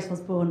name is Grace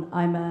Osborne.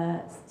 I'm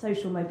a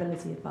social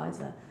mobility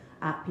advisor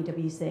at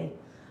PwC.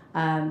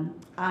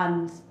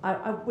 And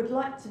I would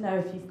like to know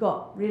if you've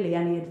got really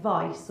any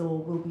advice, or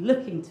will be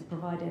looking to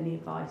provide any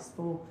advice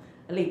for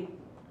elite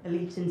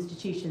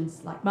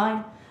institutions like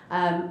mine,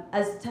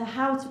 as to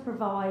how to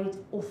provide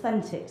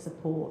authentic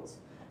support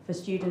for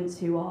students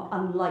who are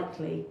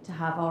unlikely to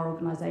have our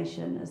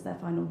organisation as their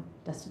final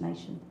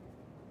destination.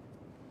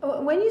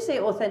 When you say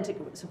authentic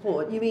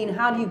support, you mean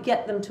how do you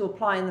get them to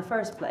apply in the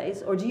first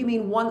place? Or do you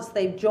mean once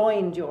they've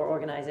joined your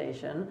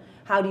organisation,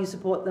 how do you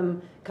support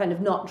them kind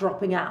of not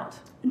dropping out?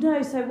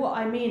 No, so what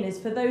I mean is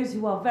for those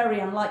who are very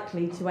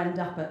unlikely to end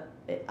up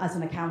as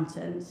an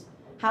accountant,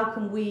 how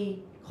can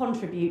we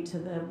contribute to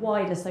the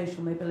wider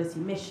social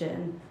mobility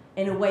mission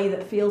in a way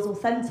that feels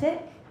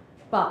authentic,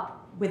 but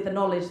with the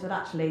knowledge that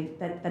actually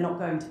they're not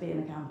going to be an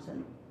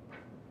accountant?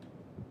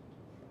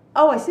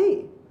 Oh, I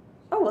see.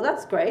 Oh, well,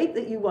 that's great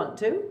that you want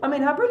to. I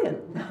mean, how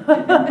brilliant.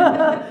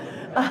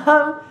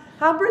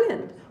 How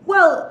brilliant.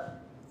 Well,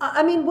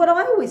 I mean, what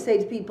I always say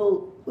to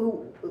people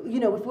who, you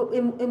know,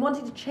 in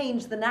wanting to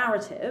change the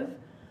narrative,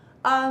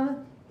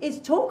 is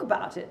talk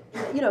about it.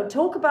 You know,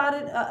 talk about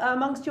it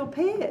amongst your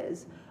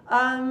peers.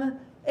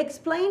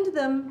 Explain to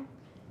them,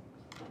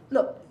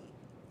 look,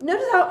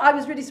 notice how I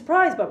was really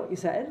surprised by what you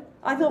said.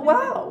 I thought,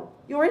 wow,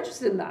 you're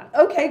interested in that.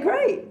 Okay,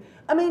 great.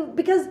 I mean,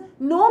 because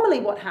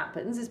normally what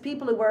happens is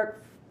people who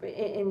work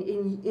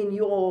in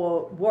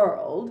your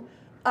world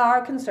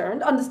are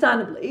concerned,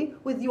 understandably,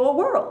 with your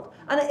world.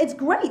 And it's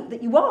great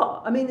that you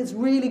are. I mean, it's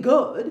really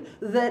good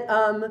that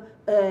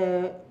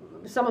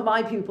some of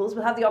my pupils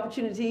will have the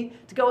opportunity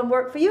to go and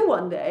work for you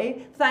one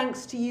day,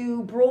 thanks to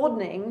you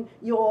broadening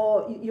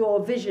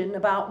your vision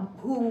about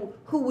who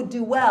would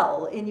do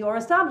well in your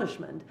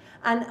establishment.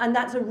 And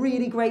that's a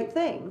really great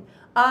thing.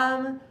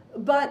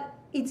 But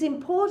it's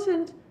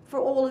important for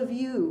all of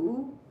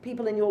you,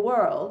 people in your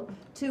world,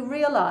 to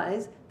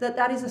realize that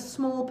that is a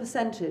small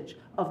percentage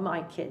of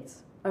my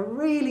kids, a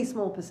really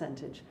small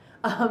percentage.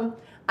 And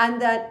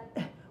that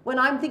when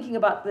I'm thinking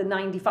about the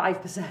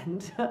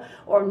 95%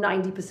 or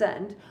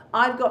 90%,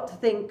 I've got to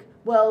think,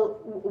 well,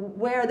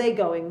 where are they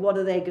going? What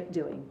are they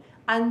doing?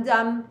 And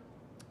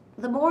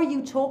the more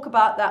you talk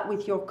about that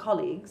with your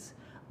colleagues,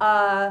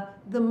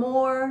 the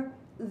more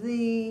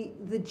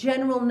the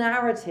general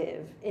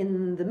narrative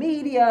in the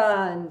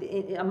media and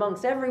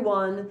amongst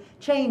everyone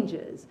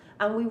changes.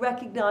 And we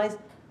recognize,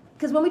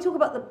 because when we talk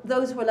about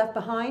those who are left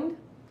behind,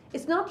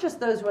 it's not just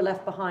those who are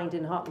left behind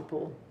in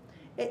Hartlepool.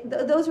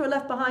 Those who are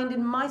left behind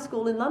in my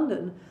school in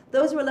London,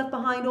 those who are left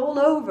behind all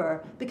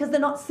over because they're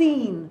not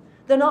seen,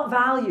 they're not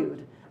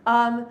valued.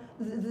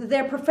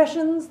 Their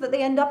professions that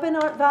they end up in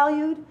aren't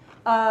valued.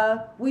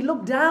 We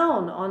look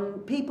down on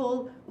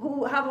people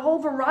who have a whole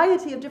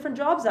variety of different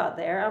jobs out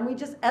there, and we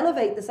just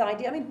elevate this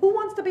idea. I mean, who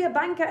wants to be a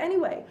banker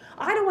anyway?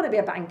 I don't want to be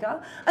a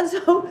banker. And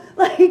so,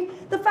 like,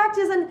 the fact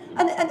is,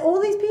 and all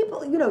these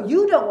people, you know,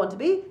 you don't want to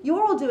be.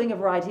 You're all doing a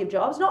variety of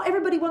jobs. Not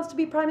everybody wants to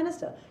be Prime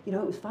Minister. You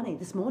know, it was funny.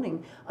 This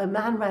morning, a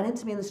man ran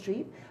into me in the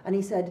street, and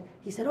he said,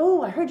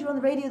 oh, I heard you on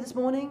the radio this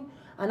morning.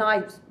 And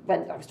I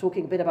was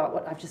talking a bit about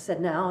what I've just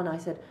said now, and I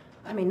said,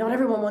 I mean, not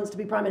everyone wants to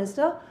be Prime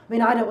Minister. I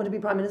mean, I don't want to be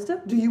Prime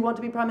Minister. Do you want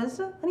to be Prime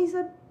Minister? And he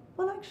said,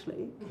 well,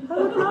 actually, I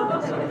would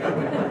not. So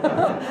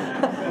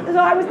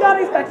I was not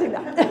expecting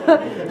that.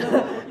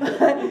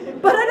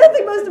 But I don't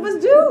think most of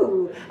us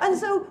do. And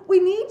so we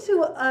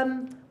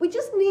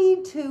just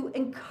need to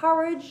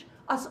encourage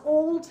us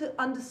all to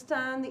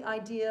understand the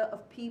idea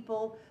of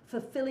people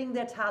fulfilling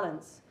their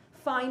talents,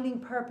 finding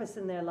purpose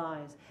in their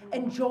lives,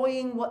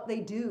 enjoying what they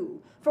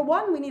do. For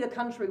one, we need a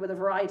country with a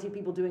variety of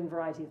people doing a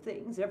variety of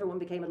things. If everyone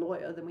became a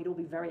lawyer, then we'd all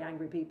be very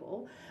angry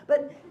people.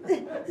 But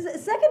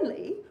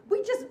secondly,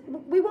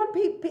 we want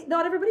people,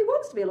 not everybody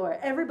wants to be a lawyer.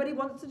 Everybody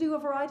wants to do a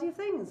variety of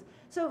things.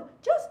 So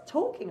just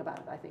talking about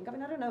it, I think. I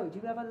mean, I don't know, do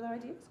you have other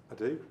ideas? I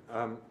do.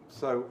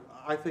 So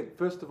I think,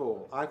 first of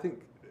all, I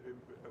think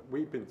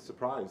we've been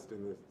surprised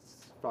in the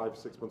 5 or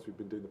 6 months we've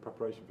been doing the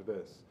preparation for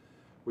this,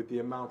 with the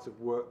amount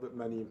of work that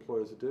many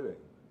employers are doing.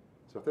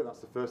 So I think that's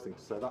the first thing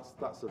to say.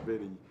 That's a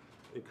really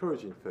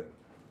encouraging thing.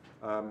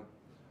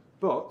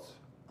 But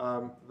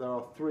there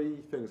are 3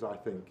 things I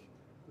think,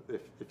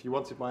 if you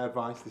wanted my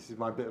advice, this is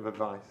my bit of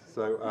advice.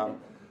 So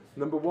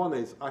number 1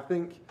 is, I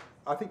think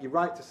you're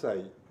right to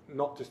say,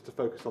 not just to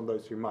focus on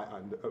those who might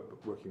end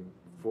up working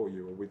for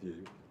you or with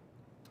you.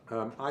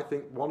 I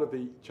think one of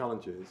the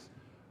challenges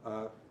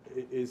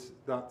is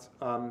that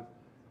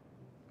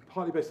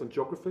partly based on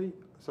geography,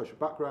 social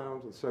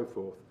background and so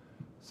forth,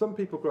 some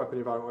people grow up in an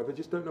environment where they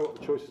just don't know what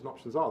the choices and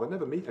options are. They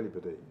never meet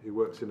anybody who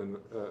works in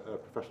a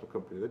professional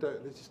company.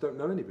 They just don't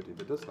know anybody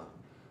that does that.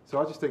 So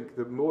I just think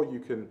the more you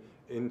can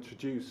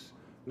introduce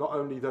not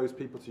only those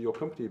people to your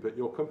company, but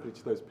your company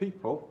to those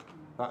people,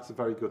 that's a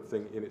very good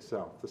thing in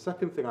itself. The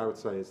second thing I would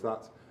say is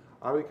that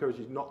I would encourage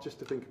you not just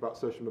to think about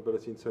social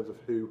mobility in terms of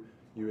who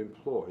you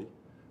employ,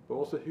 but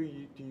also who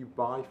do you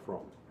buy from.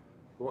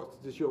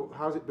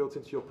 How is it built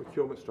into your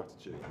procurement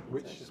strategy?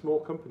 Which small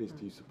companies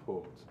do you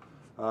support?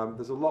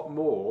 There's a lot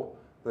more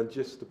than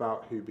just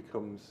about who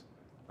becomes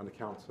an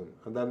accountant.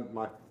 And then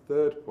my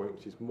third point,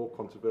 which is more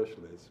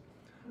controversial, is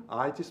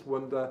I just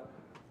wonder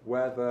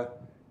whether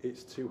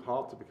it's too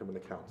hard to become an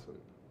accountant,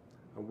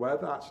 and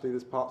whether actually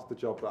there's parts of the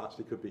job that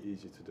actually could be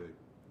easier to do.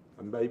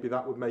 And maybe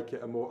that would make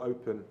it a more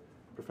open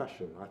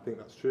profession. I think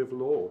that's true of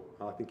law.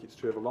 I think it's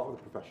true of a lot of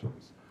the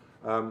professions.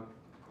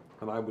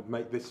 And I would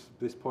make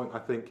this point. I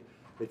think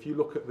if you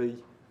look at the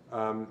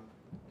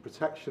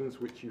protections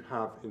which you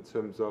have in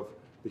terms of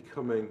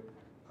becoming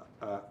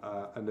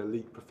an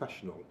elite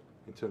professional,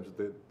 in terms of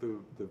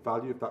the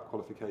value of that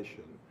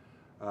qualification,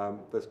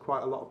 there's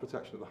quite a lot of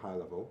protection at the high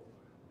level.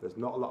 There's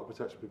not a lot of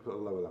protection for people at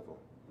the lower level.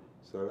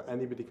 So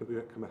anybody can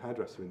become a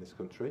hairdresser in this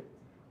country,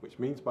 which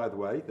means, by the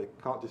way, they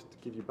can't just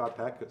give you bad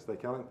haircuts. They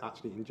can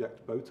actually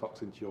inject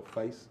Botox into your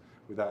face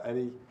without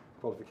any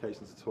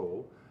qualifications at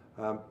all.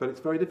 But it's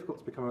very difficult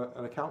to become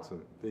an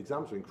accountant. The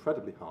exams are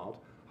incredibly hard,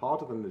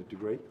 harder than the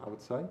degree, I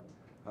would say,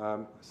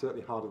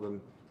 certainly harder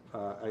than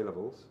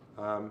A-levels.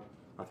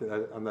 I think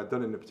they're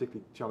done in a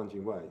particularly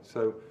challenging way.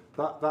 So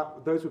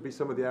those would be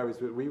some of the areas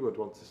that we would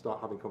want to start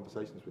having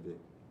conversations with you.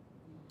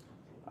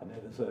 I know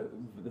there's a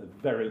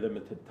very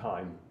limited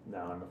time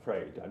now, I'm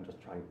afraid. I'm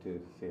just trying to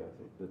see. I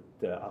think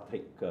that I'll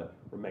take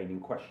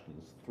remaining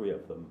questions, 3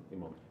 of them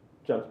in one.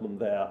 Gentleman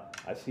there,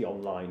 I see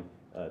online,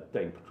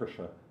 Dame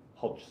Patricia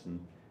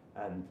Hodgson,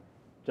 and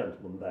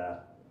gentleman there,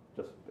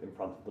 just in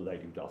front of the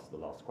lady who asked the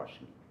last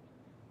question.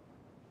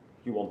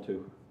 Do you want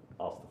to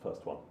ask the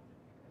first one?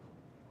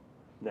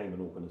 Name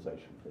and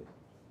organisation, please.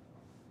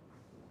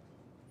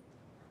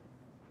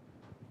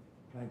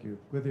 Thank you.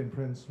 Gwithian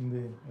Prince from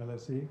the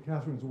LSE.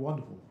 Catherine's a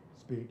wonderful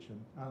speech,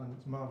 and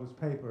Alan's a marvellous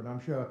paper, and I'm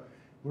sure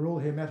we're all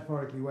here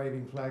metaphorically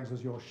waving flags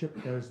as your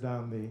ship goes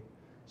down the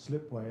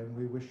slipway, and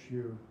we wish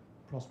you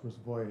a prosperous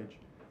voyage.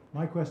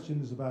 My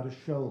question is about a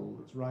shoal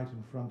that's right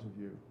in front of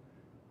you,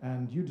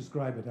 and you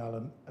describe it,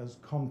 Alan, as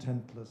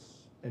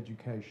contentless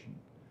education.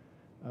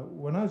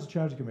 When I was a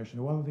charity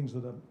commissioner, one of the things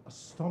that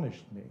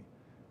astonished me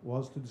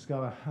was to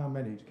discover how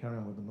many, to carry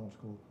on with the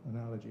nautical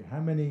analogy, how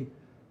many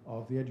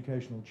of the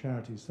educational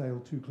charities sail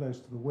too close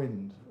to the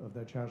wind of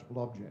their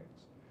charitable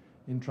objects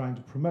in trying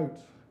to promote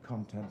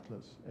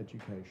contentless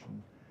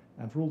education.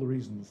 And for all the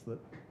reasons that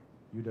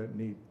you don't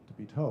need to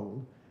be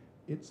told,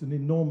 it's an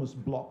enormous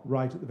block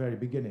right at the very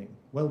beginning,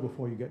 well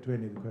before you get to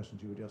any of the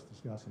questions you were just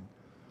discussing.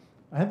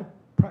 I have a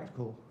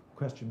practical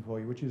question for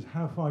you, which is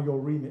how far your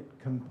remit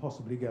can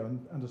possibly go,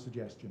 and a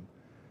suggestion.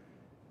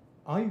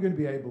 Are you going to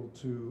be able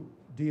to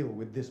deal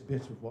with this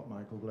bit of what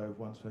Michael Gove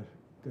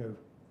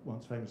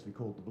once famously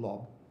called the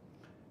blob?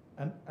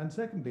 And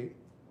secondly,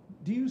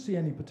 do you see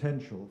any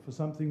potential for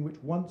something which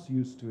once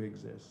used to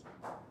exist,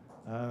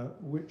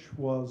 which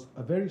was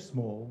a very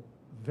small,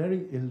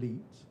 very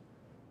elite,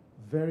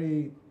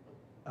 very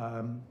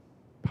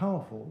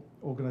powerful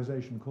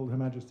organisation called Her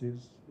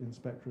Majesty's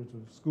Inspectorate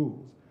of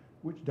Schools,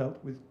 which dealt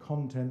with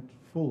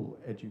content-full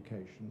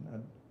education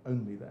and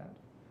only that?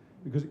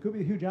 Because it could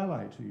be a huge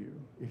ally to you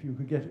if you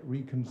could get it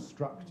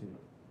reconstructed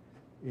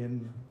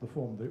in the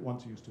form that it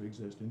once used to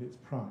exist in its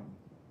prime.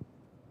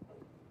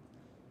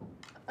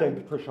 Dame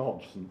Patricia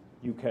Hodgson,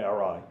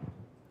 UKRI,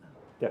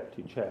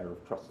 Deputy Chair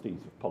of Trustees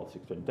of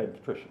Politics. Dame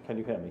Patricia, can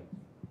you hear me?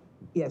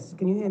 Yes,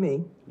 can you hear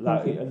me?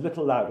 A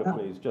little louder,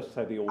 please, just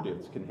so the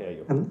audience can hear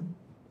you.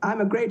 I'm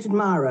a great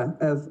admirer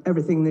of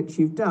everything that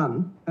you've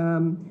done.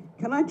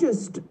 Can I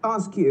just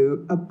ask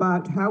you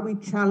about how we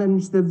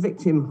challenge the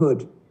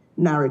victimhood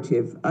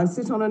narrative? I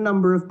sit on a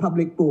number of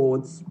public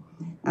boards,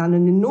 and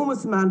an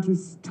enormous amount of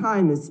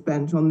time is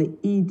spent on the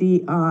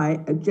EDI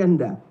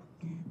agenda,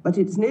 but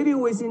it's nearly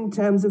always in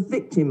terms of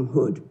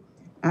victimhood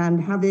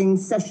and having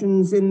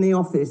sessions in the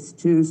office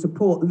to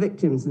support the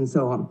victims and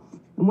so on.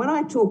 And when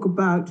I talk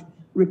about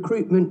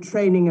recruitment,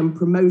 training and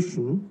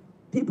promotion,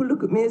 people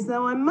look at me as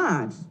though I'm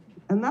mad.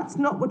 And that's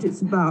not what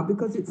it's about,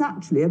 because it's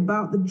actually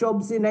about the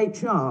jobs in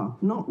HR,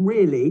 not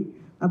really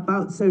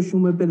about social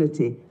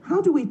mobility. How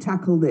do we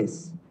tackle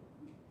this?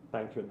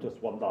 Thank you. And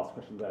just one last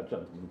question there,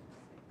 gentlemen.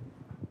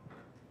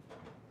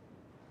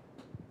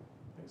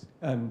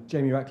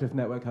 Jamie Ratcliffe,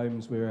 Network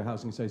Homes. We're a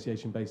housing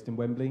association based in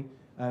Wembley.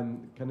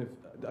 I'm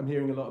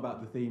hearing a lot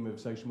about the theme of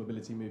social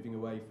mobility moving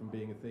away from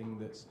being a thing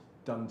that's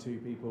done to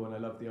people, and I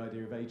love the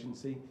idea of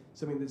agency.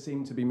 Something that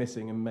seemed to be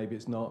missing, and maybe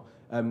it's not,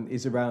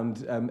 is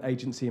around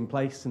agency in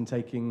place and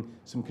taking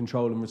some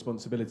control and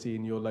responsibility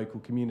in your local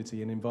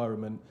community and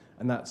environment,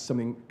 and that's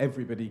something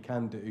everybody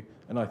can do,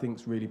 and I think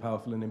it's really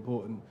powerful and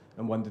important,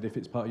 and wondered if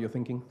it's part of your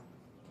thinking.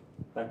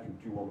 Thank you.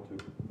 Do you want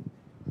to?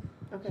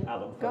 Okay.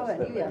 Alan first, go ahead.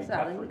 then Yes,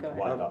 Catherine, Alan, go ahead.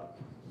 wind up.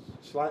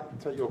 Shall I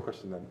take your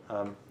question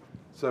then?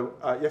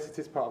 Yes, it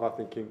is part of our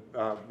thinking.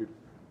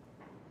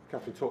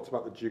 Katharine talked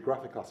about the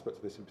geographic aspect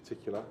of this in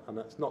particular, and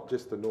that's not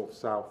just the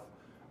north-south,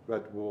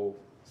 red wall,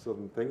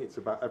 southern thing, it's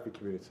about every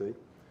community.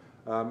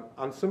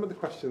 And some of the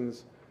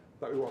questions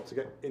that we want to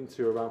get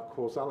into around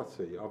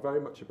causality are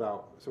very much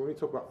about, so when we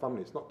talk about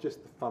family, it's not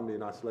just the family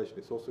in isolation,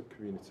 it's also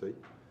community.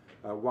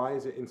 Why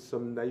is it in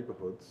some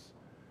neighbourhoods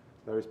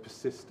there is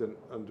persistent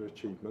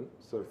underachievement?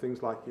 So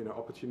things like,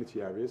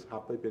 opportunity areas,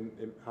 have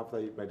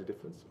they made a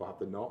difference or have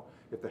they not?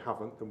 If they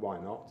haven't, then why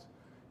not?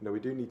 We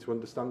do need to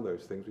understand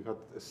those things. We've had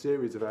a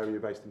series of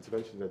area-based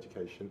interventions in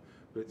education,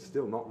 but it's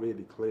still not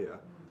really clear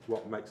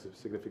what makes a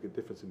significant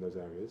difference in those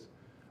areas.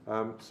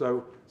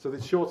 So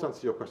the short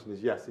answer to your question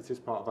is yes, it is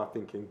part of our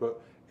thinking, but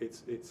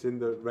it's in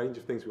the range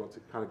of things we want to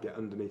kind of get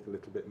underneath a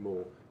little bit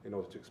more in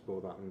order to explore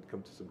that and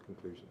come to some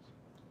conclusions.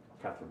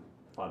 Katharine,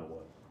 final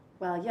word.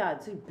 Well, yeah,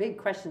 two big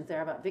questions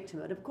there about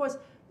victimhood. Of course,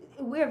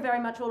 we're very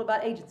much all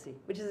about agency,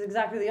 which is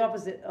exactly the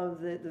opposite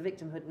of the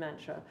victimhood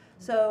mantra.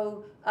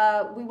 So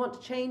we want to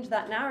change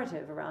that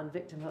narrative around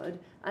victimhood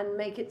and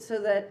make it so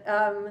that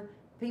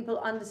people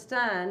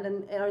understand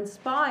and are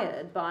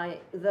inspired by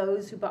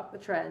those who buck the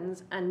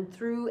trends and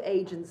through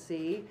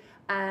agency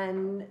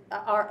and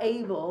are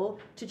able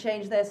to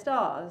change their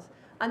stars.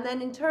 And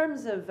then in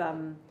terms of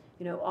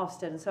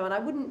Ofsted and so on, I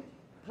wouldn't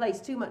place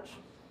too much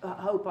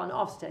hope on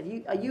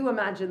Ofsted. You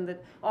imagine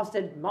that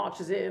Ofsted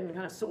marches in and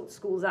kind of sorts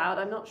schools out.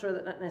 I'm not sure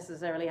that that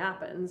necessarily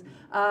happens,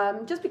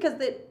 just because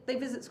they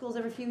visit schools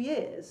every few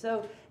years.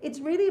 So it's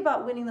really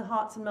about winning the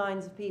hearts and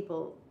minds of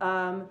people,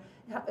 the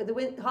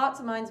hearts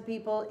and minds of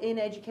people in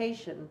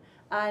education,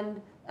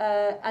 and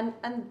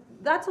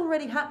that's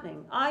already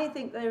happening. I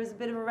think there is a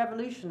bit of a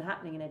revolution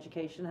happening in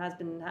education, has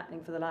been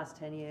happening for the last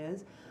 10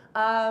 years,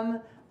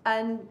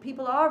 and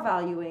people are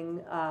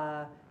valuing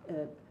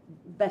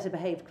better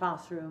behaved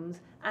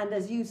classrooms, and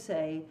as you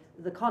say,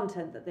 the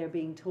content that they're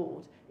being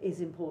taught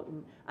is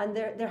important. And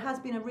there has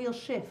been a real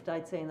shift,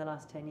 I'd say, in the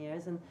last 10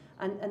 years, and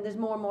there's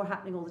more and more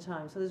happening all the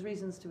time. So there's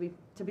reasons to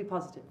be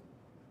positive.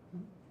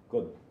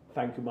 Good.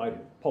 Thank you. My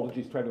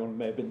apologies to anyone who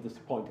may have been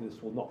disappointed.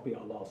 This will not be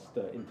our last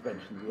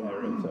intervention in the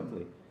area,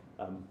 certainly.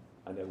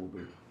 I know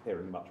we'll be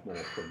hearing much more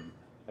from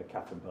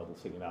Katharine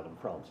Birbalsingh and Alan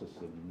Francis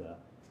in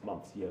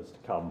months, years to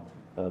come.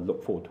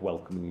 Look forward to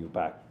welcoming you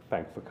back.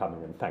 Thanks for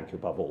coming, and thank you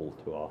above all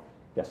to our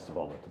guests of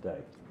honour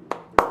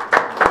today.